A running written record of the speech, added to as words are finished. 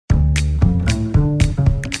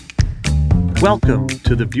Welcome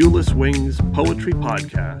to the Viewless Wings Poetry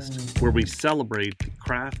Podcast, where we celebrate the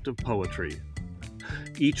craft of poetry.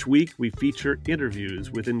 Each week, we feature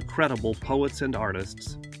interviews with incredible poets and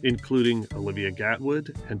artists, including Olivia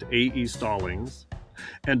Gatwood and A.E. Stallings,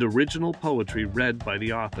 and original poetry read by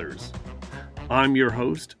the authors. I'm your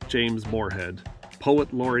host, James Moorhead,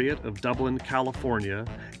 Poet Laureate of Dublin, California,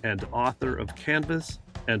 and author of Canvas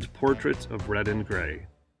and Portraits of Red and Gray.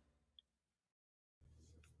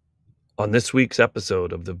 On this week's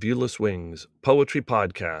episode of the Viewless Wings Poetry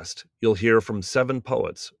Podcast, you'll hear from 7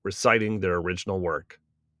 poets reciting their original work.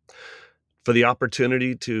 For the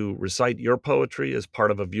opportunity to recite your poetry as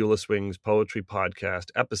part of a Viewless Wings Poetry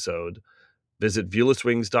Podcast episode, visit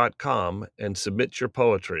viewlesswings.com and submit your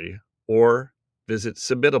poetry, or visit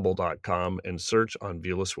submittable.com and search on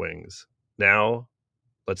Viewless Wings. Now,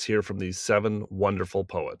 let's hear from these 7 wonderful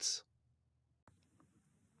poets.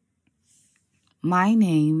 My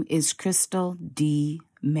name is Crystal D.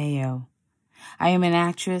 Mayo. I am an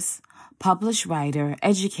actress, published writer,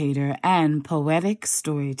 educator, and poetic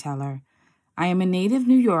storyteller. I am a native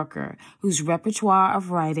New Yorker whose repertoire of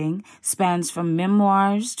writing spans from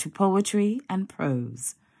memoirs to poetry and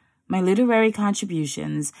prose. My literary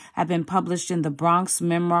contributions have been published in the Bronx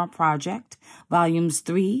Memoir Project, Volumes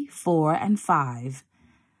 3, 4, and 5.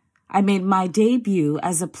 I made my debut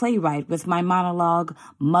as a playwright with my monologue,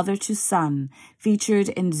 Mother to Son, featured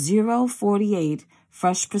in 048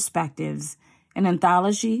 Fresh Perspectives, an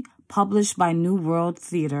anthology published by New World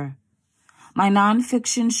Theater. My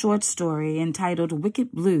nonfiction short story entitled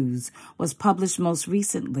Wicked Blues was published most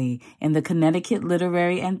recently in the Connecticut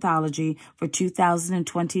Literary Anthology for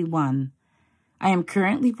 2021. I am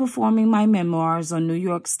currently performing my memoirs on New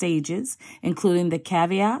York stages, including The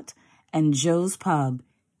Caveat and Joe's Pub,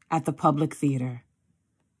 at the Public Theater.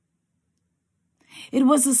 It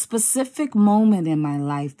was a specific moment in my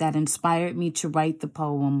life that inspired me to write the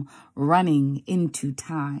poem Running into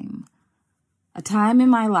Time. A time in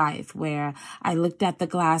my life where I looked at the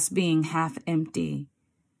glass being half empty.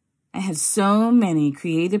 I had so many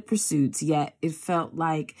creative pursuits, yet it felt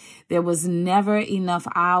like there was never enough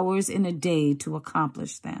hours in a day to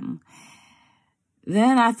accomplish them.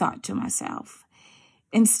 Then I thought to myself,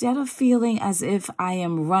 instead of feeling as if I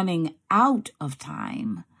am running out of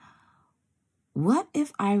time, what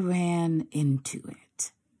if I ran into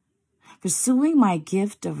it? Pursuing my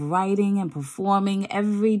gift of writing and performing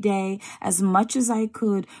every day as much as I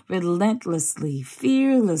could, relentlessly,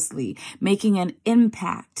 fearlessly, making an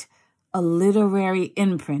impact, a literary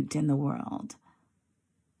imprint in the world.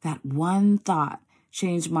 That one thought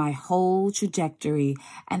changed my whole trajectory,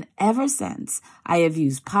 and ever since, I have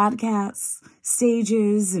used podcasts,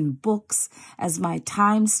 stages, and books as my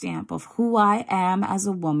timestamp of who I am as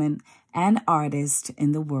a woman and artist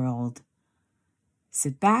in the world.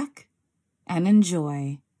 Sit back and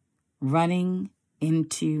enjoy Running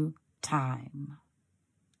into Time.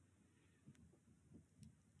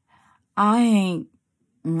 I ain't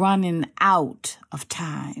running out of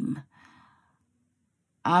time.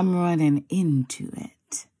 I'm running into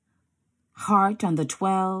it. Heart on the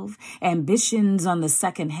 12, ambitions on the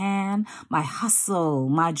second hand. My hustle,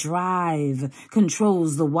 my drive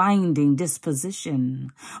controls the winding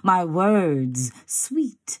disposition. My words,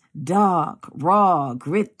 sweet, dark, raw,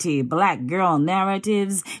 gritty, black girl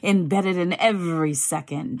narratives embedded in every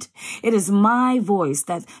second. It is my voice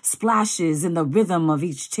that splashes in the rhythm of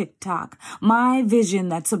each tick-tock. My vision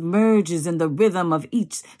that submerges in the rhythm of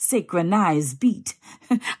each synchronized beat.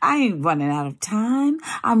 I ain't running out of time.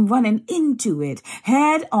 I'm running into it,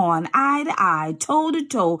 head on, eye to eye, toe to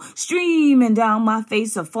toe, streaming down my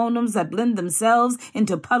face of phonemes that blend themselves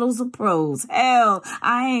into puddles of prose. Hell,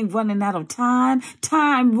 I ain't running out of time.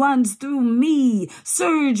 Time runs through me,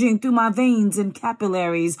 surging through my veins and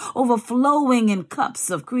capillaries, overflowing in cups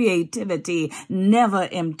of creativity, never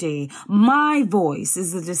empty. My voice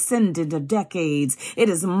is a descendant of decades. It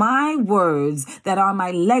is my words that are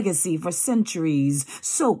my legacy for centuries.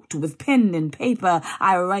 Soaked with pen and paper,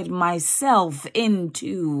 I write myself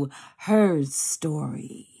into her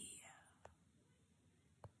story.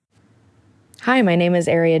 Hi, my name is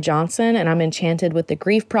Airea Johnson, and I'm enchanted with the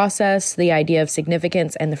grief process, the idea of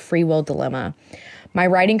significance, and the free will dilemma. My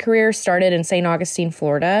writing career started in St. Augustine,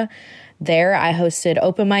 Florida. There, I hosted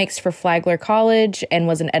open mics for Flagler College and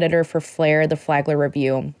was an editor for Flair, the Flagler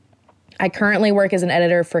Review. I currently work as an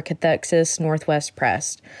editor for Cathexis Northwest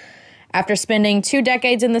Press. After spending 2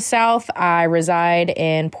 decades in the South, I reside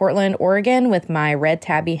in Portland, Oregon with my red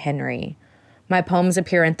tabby Henry. My poems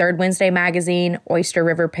appear in Third Wednesday Magazine, Oyster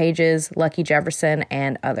River Pages, Lucky Jefferson,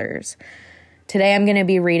 and others. Today I'm going to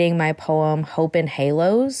be reading my poem Hope in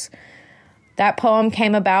Halos. That poem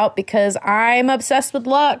came about because I'm obsessed with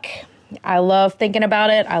luck. I love thinking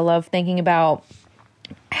about it. I love thinking about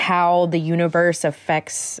how the universe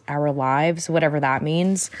affects our lives, whatever that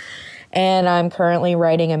means. And I'm currently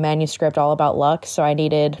writing a manuscript all about luck, so I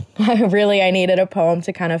needed a poem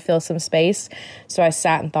to kind of fill some space. So I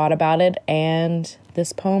sat and thought about it, and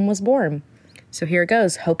this poem was born. So here it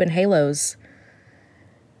goes, Hope and Halos.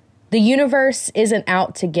 The universe isn't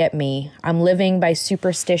out to get me. I'm living by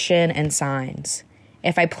superstition and signs.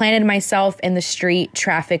 If I planted myself in the street,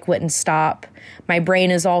 traffic wouldn't stop. My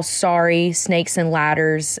brain is all sorry, snakes and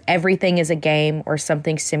ladders. Everything is a game or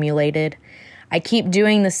something simulated. I keep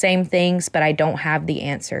doing the same things, but I don't have the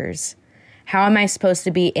answers. How am I supposed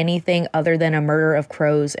to be anything other than a murder of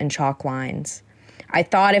crows and chalk lines? I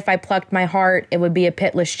thought if I plucked my heart, it would be a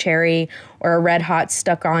pitless cherry or a red hot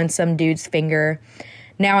stuck on some dude's finger.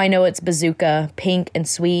 Now I know it's bazooka, pink and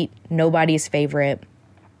sweet, nobody's favorite.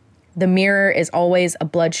 The mirror is always a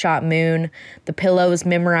bloodshot moon. The pillows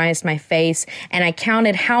memorized my face, and I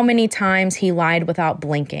counted how many times he lied without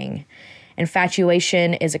blinking.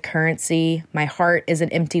 Infatuation is a currency. My heart is an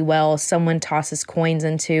empty well someone tosses coins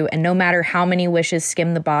into, and no matter how many wishes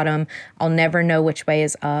skim the bottom, I'll never know which way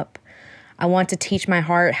is up. I want to teach my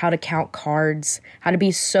heart how to count cards, how to be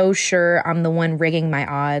so sure I'm the one rigging my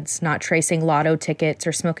odds, not tracing lotto tickets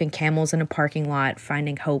or smoking Camels in a parking lot,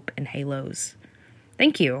 finding hope in halos.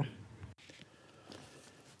 Thank you.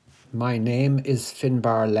 My name is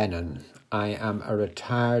Finbar Lennon. I am a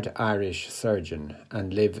retired Irish surgeon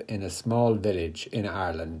and live in a small village in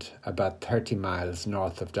Ireland, about 30 miles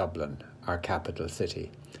north of Dublin, our capital city.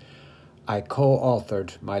 I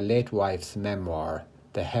co-authored my late wife's memoir,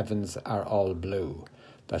 The Heavens Are All Blue,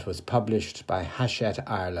 that was published by Hachette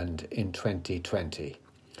Ireland in 2020.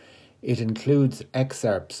 It includes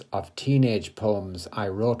excerpts of teenage poems I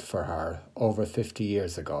wrote for her over 50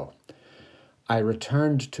 years ago. I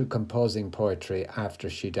returned to composing poetry after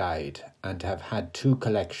she died and have had 2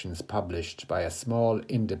 collections published by a small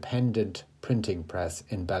independent printing press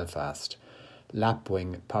in Belfast,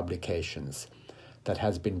 Lapwing Publications, that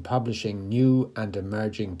has been publishing new and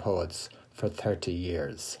emerging poets for 30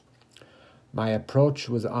 years. My approach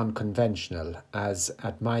was unconventional, as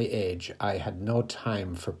at my age I had no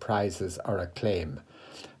time for prizes or acclaim,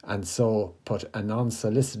 and so put an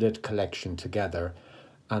unsolicited collection together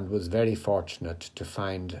and was very fortunate to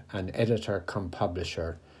find an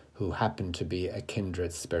editor-cum-publisher who happened to be a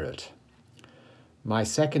kindred spirit. My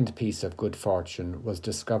second piece of good fortune was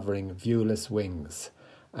discovering Viewless Wings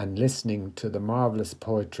and listening to the marvellous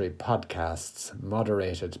poetry podcasts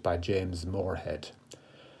moderated by James Moorhead.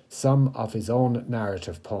 Some of his own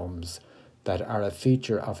narrative poems that are a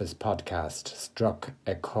feature of his podcast struck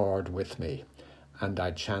a chord with me, and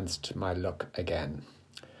I chanced my luck again.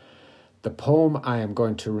 The poem I am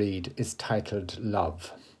going to read is titled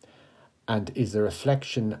Love, and is a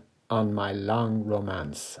reflection on my long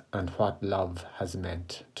romance and what love has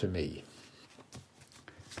meant to me.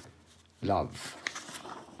 Love.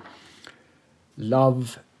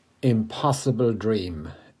 Love, impossible dream,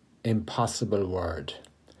 impossible word.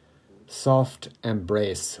 Soft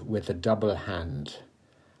embrace with a double hand.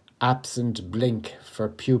 Absent blink for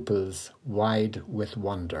pupils wide with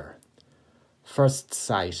wonder. First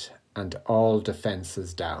sight and all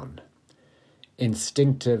defences down.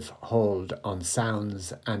 Instinctive hold on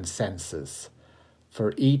sounds and senses,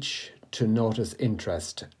 for each to notice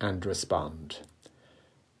interest and respond.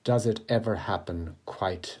 Does it ever happen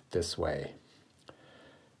quite this way?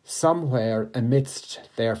 Somewhere amidst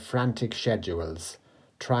their frantic schedules,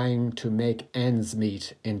 trying to make ends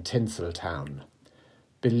meet in Tinseltown,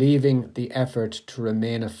 believing the effort to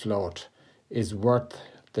remain afloat is worth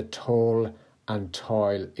the toll and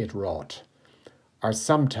toil it wrought, or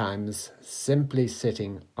sometimes simply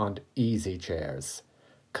sitting on easy chairs,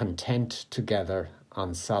 content together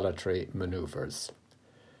on solitary manoeuvres.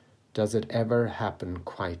 Does it ever happen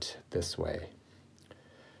quite this way?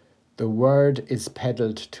 The word is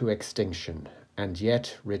peddled to extinction, and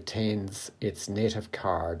yet retains its native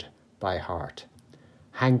card by heart,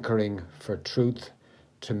 hankering for truth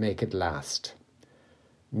to make it last.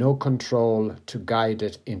 No control to guide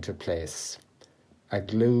it into place, a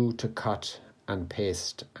glue to cut and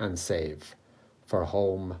paste and save, for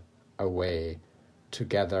home, away,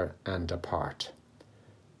 together and apart.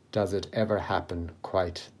 Does it ever happen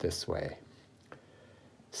quite this way?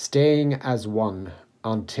 Staying as one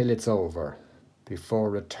until it's over, before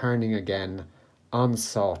returning again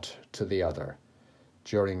unsought to the other,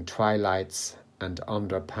 during twilights and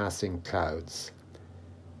under passing clouds,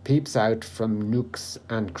 peeps out from nooks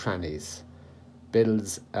and crannies,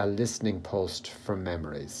 builds a listening post for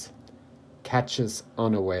memories, catches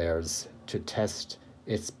unawares to test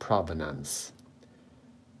its provenance.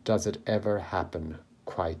 Does it ever happen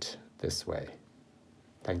quite this way?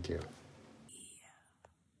 Thank you.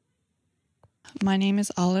 My name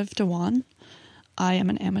is Dwan. I am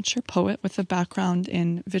an amateur poet with a background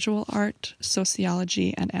in visual art,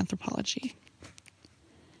 sociology, and anthropology.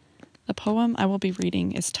 The poem I will be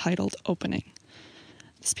reading is titled Opening.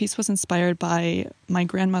 This piece was inspired by my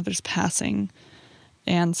grandmother's passing,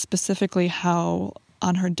 and specifically how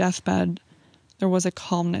on her deathbed there was a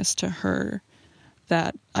calmness to her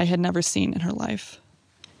that I had never seen in her life.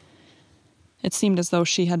 It seemed as though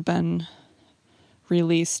she had been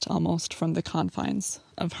released almost from the confines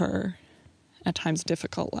of her, at times,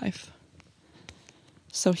 difficult life.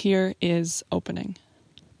 So here is Opening.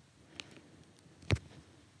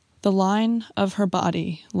 The line of her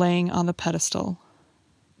body laying on the pedestal.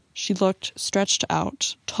 She looked stretched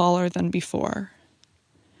out, taller than before.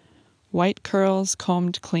 White curls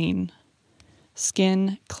combed clean,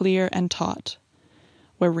 skin clear and taut,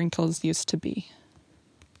 where wrinkles used to be.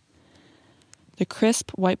 The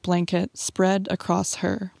crisp white blanket spread across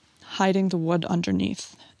her, hiding the wood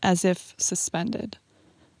underneath, as if suspended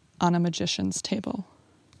on a magician's table.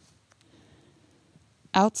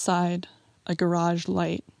 Outside, a garage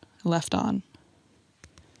light left on.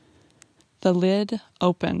 The lid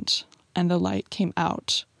opened, and the light came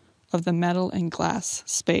out of the metal and glass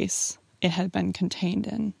space it had been contained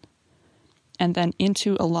in, and then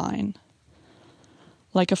into a line,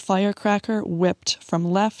 like a firecracker whipped from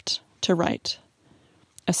left to right,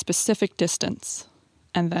 a specific distance,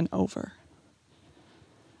 and then over.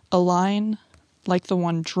 A line like the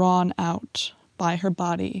one drawn out by her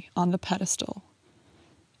body on the pedestal,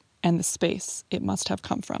 and the space it must have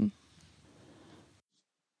come from.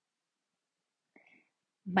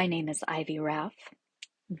 My name is Raff.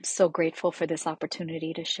 I'm so grateful for this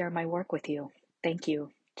opportunity to share my work with you. Thank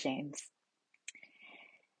you, James.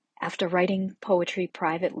 After writing poetry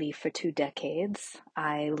privately for 2 decades,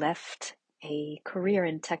 I left a career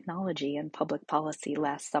in technology and public policy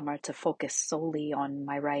last summer to focus solely on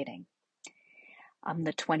my writing. I'm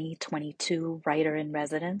the 2022 Writer in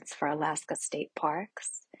Residence for Alaska State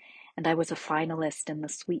Parks, and I was a finalist in the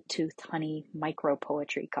Sweet Tooth Honey Micro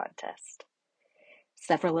Poetry Contest.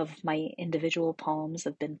 Several of my individual poems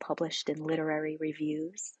have been published in literary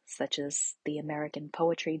reviews, such as the American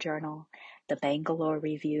Poetry Journal, the Bangalore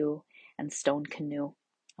Review, and Stone Canoe,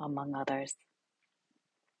 among others.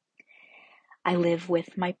 I live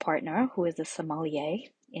with my partner, who is a sommelier,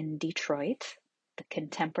 in Detroit, the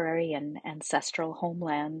contemporary and ancestral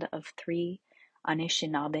homeland of 3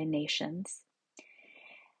 Anishinaabe nations.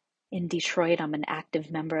 In Detroit, I'm an active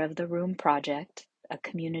member of the Room Project, a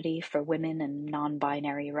community for women and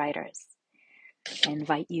non-binary writers. I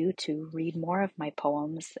invite you to read more of my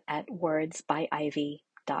poems at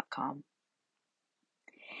wordsbyivy.com.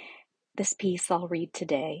 This piece I'll read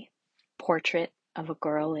today, Portrait of a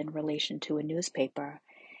Girl in Relation to a Newspaper,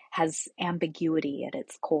 has ambiguity at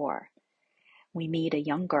its core. We meet a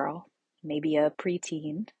young girl, maybe a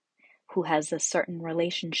preteen, who has a certain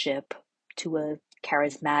relationship to a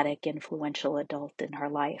charismatic, influential adult in her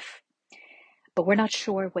life. But we're not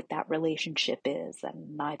sure what that relationship is,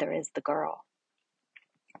 and neither is the girl.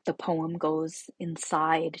 The poem goes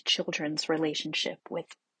inside children's relationship with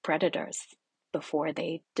predators before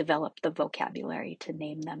they develop the vocabulary to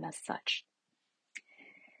name them as such.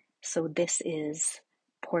 So this is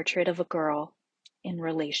Portrait of a Girl in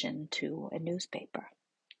Relation to a Newspaper.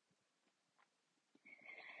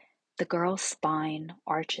 The girl's spine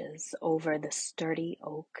arches over the sturdy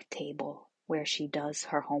oak table where she does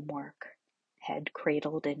her homework, head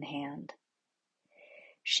cradled in hand.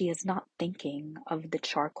 She is not thinking of the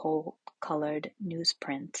charcoal-colored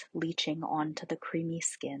newsprint leaching onto the creamy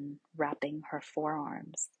skin, wrapping her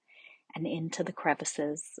forearms, and into the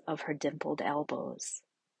crevices of her dimpled elbows.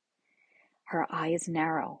 Her eyes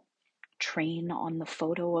narrow, train on the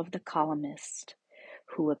photo of the columnist,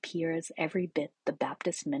 who appears every bit the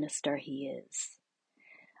Baptist minister he is.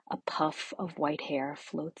 A puff of white hair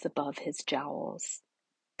floats above his jowls.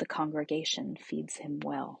 The congregation feeds him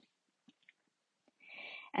well.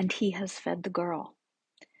 And he has fed the girl.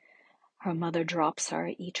 Her mother drops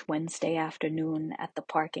her each Wednesday afternoon at the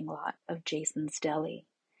parking lot of Jason's Deli,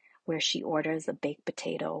 where she orders a baked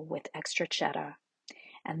potato with extra cheddar,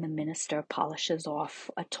 and the minister polishes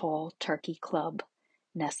off a tall turkey club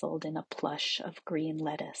nestled in a plush of green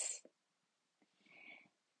lettuce.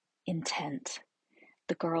 Intent.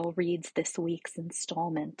 The girl reads this week's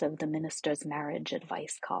installment of the minister's marriage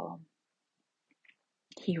advice column.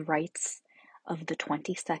 He writes of the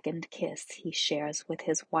 20-second kiss he shares with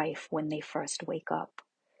his wife when they first wake up,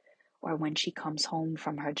 or when she comes home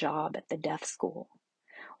from her job at the deaf school,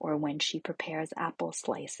 or when she prepares apple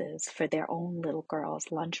slices for their own little girl's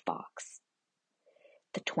lunchbox.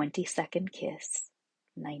 The 22nd kiss,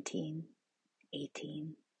 19,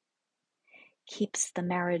 18, keeps the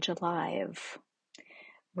marriage alive,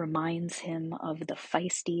 reminds him of the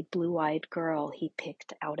feisty blue-eyed girl he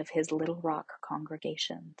picked out of his Little Rock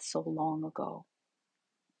congregation so long ago.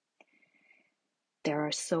 There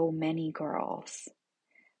are so many girls.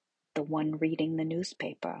 The one reading the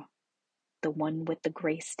newspaper, the one with the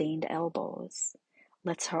gray-stained elbows,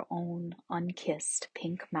 lets her own unkissed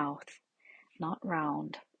pink mouth, not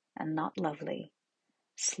round and not lovely,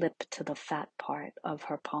 slip to the fat part of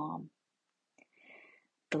her palm.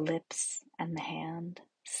 The lips and the hand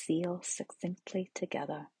seal succinctly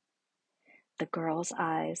together. The girl's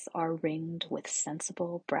eyes are ringed with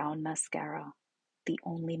sensible brown mascara, the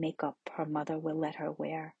only makeup her mother will let her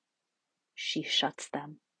wear. She shuts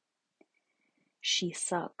them. She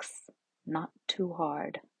sucks, not too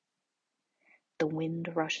hard. The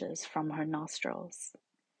wind rushes from her nostrils.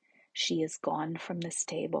 She is gone from this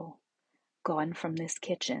table, gone from this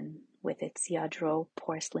kitchen with its Yadro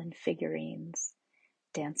porcelain figurines,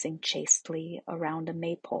 dancing chastely around a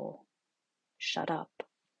maypole, shut up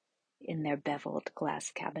in their beveled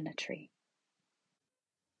glass cabinetry.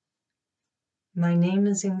 My name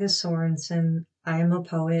is Inge Sorensen. I am a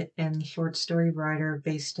poet and short story writer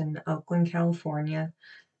based in Oakland, California.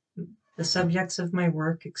 The subjects of my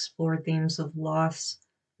work explore themes of loss,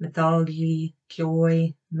 mythology,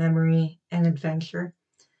 joy, memory, and adventure.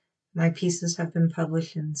 My pieces have been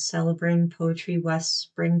published in Celebrating Poetry West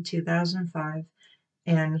Spring 2005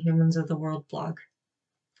 and Humans of the World blog.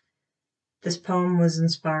 This poem was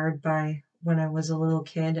inspired by when I was a little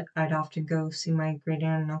kid. I'd often go see my great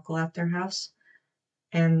aunt and uncle at their house,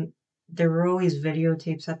 and there were always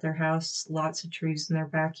videotapes at their house, lots of trees in their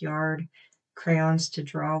backyard, crayons to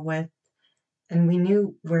draw with, and we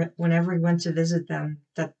knew whenever we went to visit them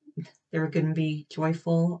that they were going to be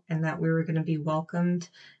joyful and that we were going to be welcomed,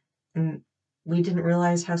 and we didn't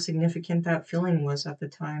realize how significant that feeling was at the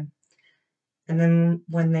time. And then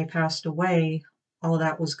when they passed away, all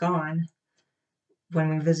that was gone. When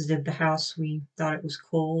we visited the house, we thought it was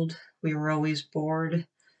cold, we were always bored,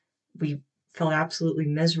 we felt absolutely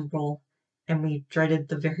miserable, and we dreaded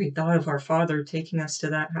the very thought of our father taking us to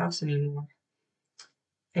that house anymore.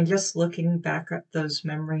 And just looking back at those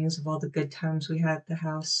memories of all the good times we had at the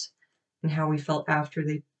house and how we felt after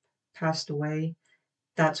they passed away,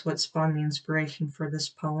 that's what spawned the inspiration for this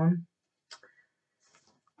poem.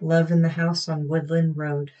 Love in the House on Woodland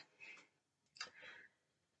Road.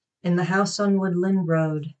 In the house on Woodland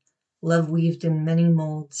Road, love weaved in many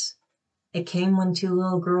molds. It came when two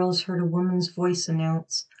little girls heard a woman's voice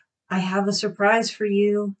announce, "I have a surprise for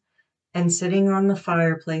you." And sitting on the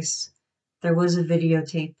fireplace, there was a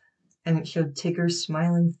videotape, and it showed Tigger's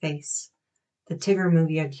smiling face. The Tigger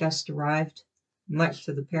movie had just arrived, much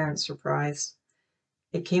to the parents' surprise.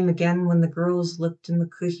 It came again when the girls looked in the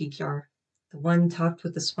cookie jar. The one talked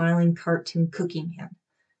with the smiling cartoon cookie man.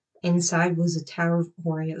 Inside was a tower of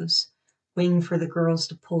Oreos, waiting for the girls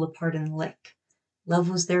to pull apart and lick. Love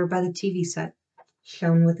was there by the TV set,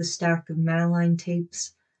 shown with a stack of Madeline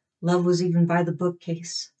tapes. Love was even by the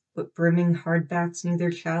bookcase, but brimming hardbacks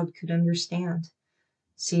neither child could understand.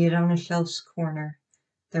 Seated on a shelf's corner,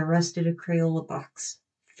 there rested a Crayola box,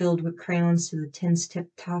 filled with crayons to the tin's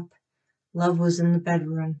tip top. Love was in the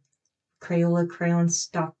bedroom, Crayola crayons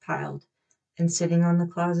stockpiled, and sitting on the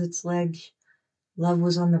closet's ledge, Love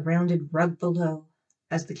was on the rounded rug below,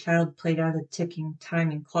 as the child played out a ticking,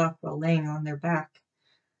 timing clock while laying on their back.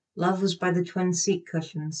 Love was by the twin seat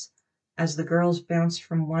cushions, as the girls bounced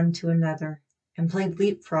from one to another and played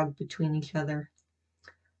leapfrog between each other.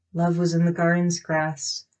 Love was in the garden's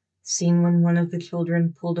grass, seen when one of the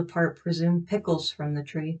children pulled apart presumed pickles from the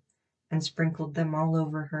tree and sprinkled them all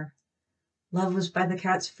over her. Love was by the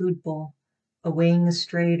cat's food bowl, awaiting a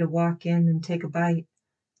stray to walk in and take a bite.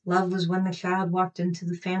 Love was when the child walked into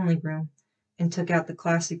the family room and took out the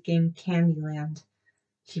classic game Candyland.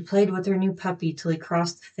 She played with her new puppy till he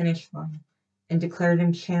crossed the finish line and declared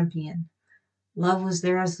him champion. Love was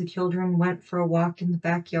there as the children went for a walk in the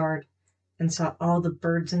backyard and saw all the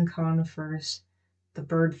birds and conifers. The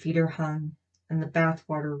bird feeder hung and the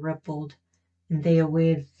bathwater rippled, and they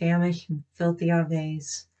awaited famished and filthy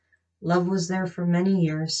aves. Love was there for many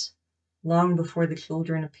years, long before the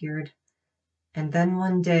children appeared. And then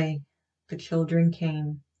one day the children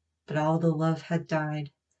came, but all the love had died.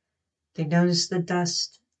 They noticed the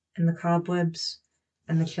dust and the cobwebs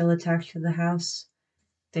and the chill attached to the house.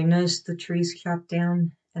 They noticed the trees chopped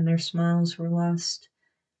down and their smiles were lost.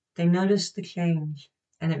 They noticed the change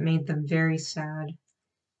and it made them very sad.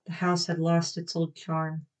 The house had lost its old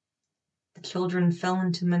charm. The children fell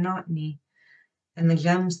into monotony, and the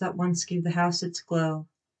gems that once gave the house its glow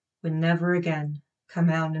would never again come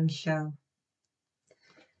out and show.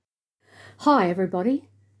 Hi everybody,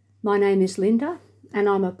 my name is Linda and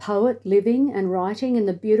I'm a poet living and writing in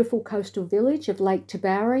the beautiful coastal village of Lake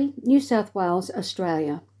Tabourie, New South Wales,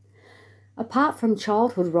 Australia. Apart from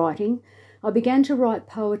childhood writing, I began to write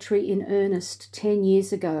poetry in earnest 10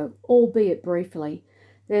 years ago, albeit briefly.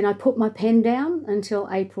 Then I put my pen down until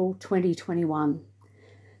April 2021.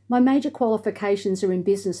 My major qualifications are in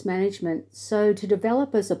business management, so to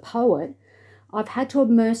develop as a poet, I've had to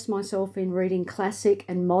immerse myself in reading classic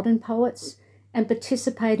and modern poets and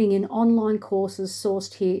participating in online courses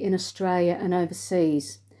sourced here in Australia and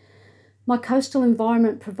overseas. My coastal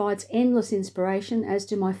environment provides endless inspiration, as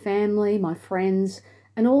do my family, my friends,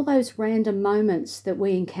 and all those random moments that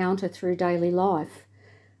we encounter through daily life.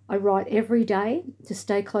 I write every day to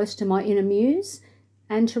stay close to my inner muse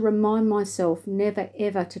and to remind myself never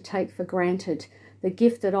ever to take for granted the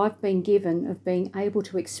gift that I've been given of being able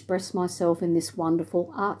to express myself in this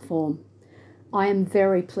wonderful art form. I am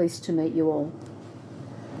very pleased to meet you all.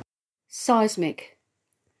 Seismic.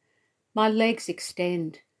 My legs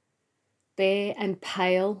extend, bare and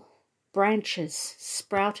pale, branches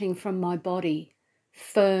sprouting from my body,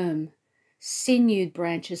 firm, sinewed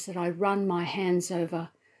branches that I run my hands over,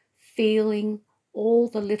 feeling all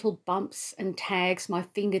the little bumps and tags my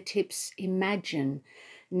fingertips imagine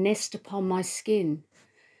nest upon my skin.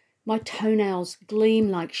 My toenails gleam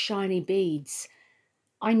like shiny beads.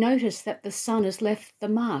 I notice that the sun has left the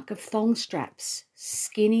mark of thong straps,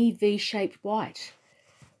 skinny V-shaped white,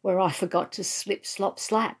 where I forgot to slip, slop,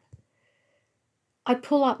 slap. I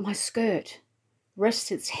pull up my skirt,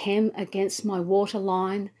 rest its hem against my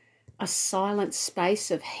waterline, a silent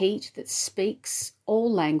space of heat that speaks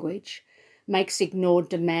all language, makes ignored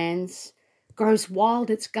demands, grows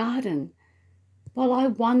wild its garden, while I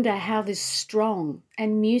wonder how this strong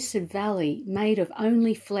and mucid valley, made of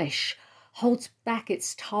only flesh, holds back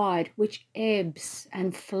its tide which ebbs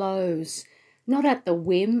and flows, not at the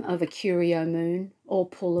whim of a curio moon or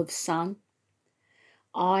pull of sun.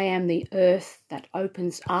 I am the earth that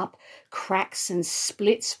opens up, cracks and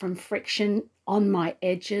splits from friction on my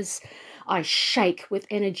edges. I shake with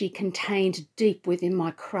energy contained deep within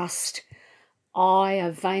my crust. I,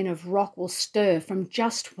 a vein of rock, will stir from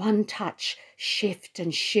just one touch, shift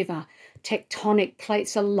and shiver, tectonic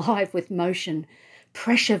plates alive with motion,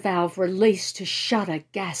 pressure valve release to shudder,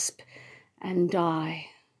 gasp, and die.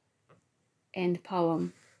 End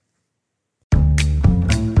poem.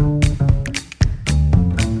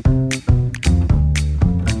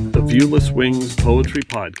 The Viewless Wings Poetry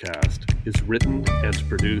Podcast is written and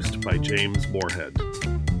produced by James Moorhead.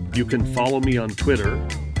 You can follow me on Twitter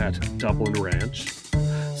at Dublin Ranch,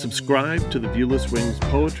 subscribe to the Viewless Wings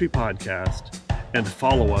Poetry Podcast, and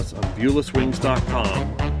follow us on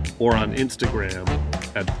viewlesswings.com or on Instagram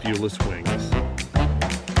at Viewless Wings.